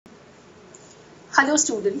Hello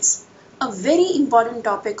students, a very important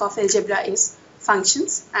topic of algebra is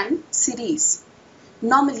functions and series.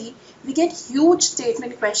 Normally, we get huge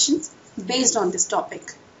statement questions based on this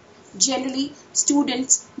topic. Generally,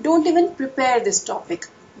 students don't even prepare this topic,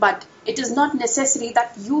 but it is not necessary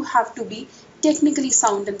that you have to be technically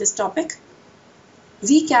sound in this topic.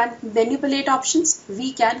 We can manipulate options,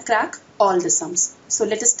 we can crack all the sums. So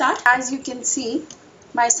let us start. As you can see,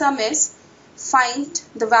 my sum is find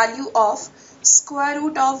the value of square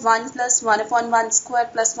root of 1 plus 1 upon 1 square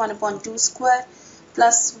plus 1 upon 2 square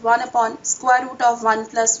plus 1 upon square root of 1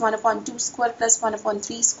 plus 1 upon 2 square plus 1 upon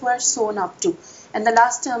 3 square, so on up to. And the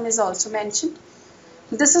last term is also mentioned.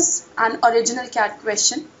 This is an original CAT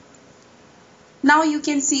question. Now you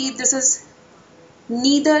can see this is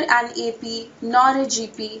neither an AP nor a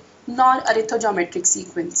GP nor arithmogeometric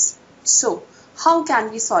sequence. So how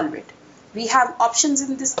can we solve it? We have options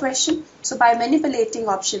in this question. So by manipulating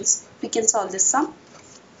options, we can solve this sum.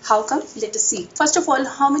 How come? Let us see. First of all,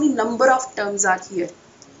 how many number of terms are here?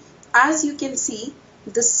 As you can see,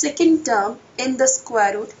 the second term in the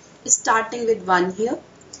square root is starting with 1 here.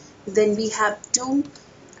 Then we have 2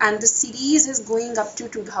 and the series is going up to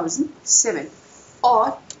 2007.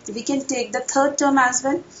 Or we can take the third term as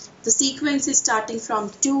well. The sequence is starting from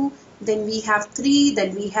 2, then we have 3,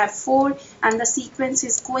 then we have 4, and the sequence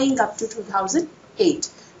is going up to 2008.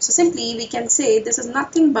 So simply we can say this is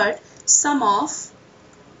nothing but sum of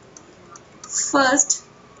first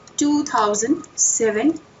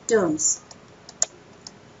 2007 terms.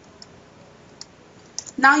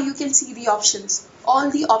 Now you can see the options.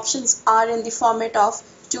 All the options are in the format of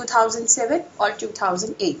 2007 or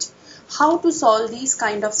 2008. How to solve these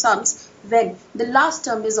kind of sums when the last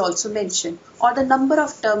term is also mentioned or the number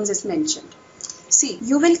of terms is mentioned? See,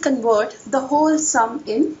 you will convert the whole sum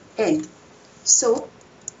in n. So,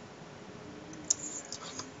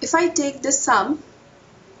 if I take this sum,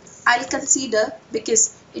 I'll consider,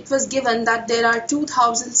 because it was given that there are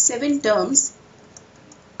 2007 terms,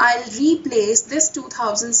 I'll replace this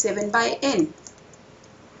 2007 by n.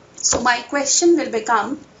 So my question will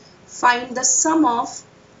become, find the sum of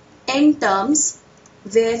n terms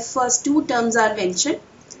where first two terms are mentioned.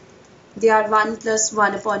 They are 1 plus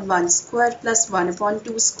 1 upon 1 square plus 1 upon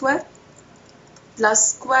 2 square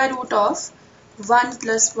plus square root of 1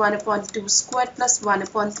 plus 1 upon 2 square plus 1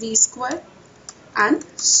 upon 3 square and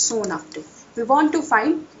so on up to. We want to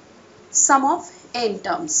find sum of n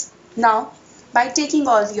terms. Now by taking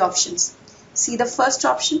all the options, see the first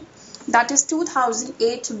option, that is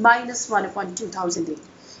 2008 minus 1 upon 2008.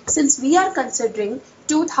 Since we are considering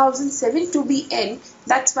 2007 to be n,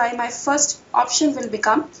 that's why my first option will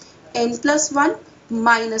become n plus 1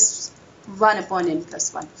 minus 1 upon n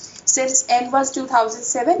plus 1. Since n was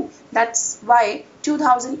 2007, that's why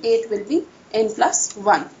 2008 will be n plus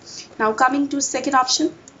 1. Now coming to second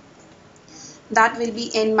option, that will be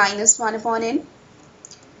n minus 1 upon n.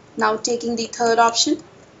 Now taking the third option,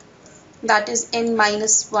 that is n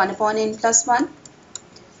minus 1 upon n plus 1.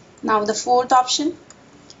 Now the fourth option,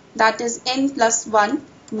 that is n plus 1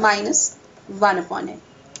 minus 1 upon n.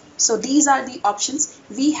 So these are the options.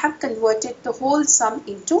 We have converted the whole sum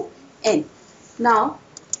into n. Now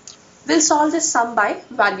we'll solve this sum by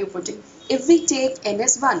value putting. If we take n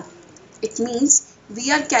as 1, it means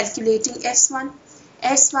we are calculating S1.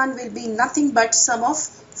 S1 will be nothing but sum of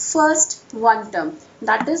first one term,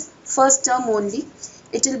 that is first term only.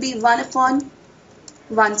 It will be 1 upon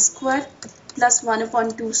 1 square plus 1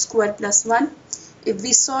 upon 2 square plus 1. If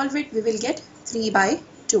we solve it, we will get 3 by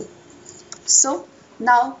 2. So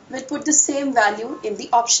now we'll put the same value in the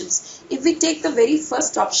options. If we take the very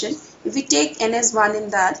first option, if we take n as 1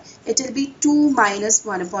 in that, it will be 2 minus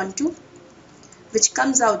 1 upon 2, which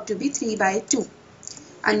comes out to be 3 by 2.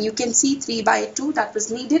 And you can see 3 by 2 that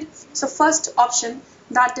was needed. So first option,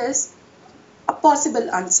 that is a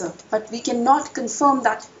possible answer, but we cannot confirm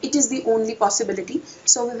that it is the only possibility.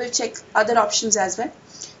 So we will check other options as well.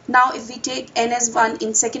 Now if we take n as 1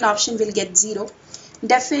 in second option, we'll get 0.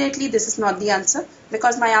 Definitely this is not the answer,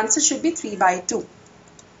 because my answer should be 3 by 2.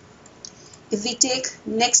 If we take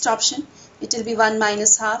next option, it will be 1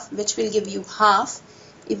 minus half, which will give you half.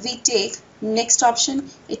 If we take next option,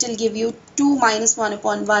 it will give you 2 minus 1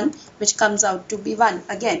 upon 1, which comes out to be 1.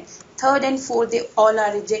 Again, third and fourth, they all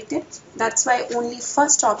are rejected. That's why only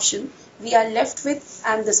first option we are left with,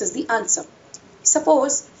 and this is the answer.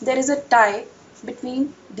 Suppose there is a tie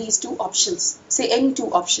between these two options, say any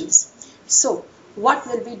two options. So what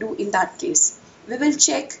will we do in that case? We will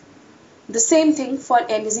check the same thing for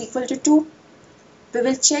n is equal to 2. We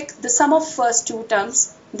will check the sum of first two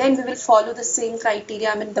terms. Then we will follow the same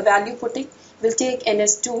criteria, the value putting. We'll take n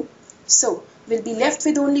as 2. So will be left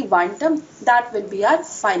with only one term, that will be our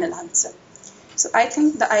final answer. So I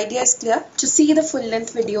think the idea is clear. To see the full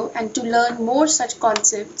length video and to learn more such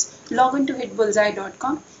concepts, log on to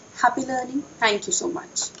hitbullseye.com. Happy learning. Thank you so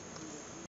much.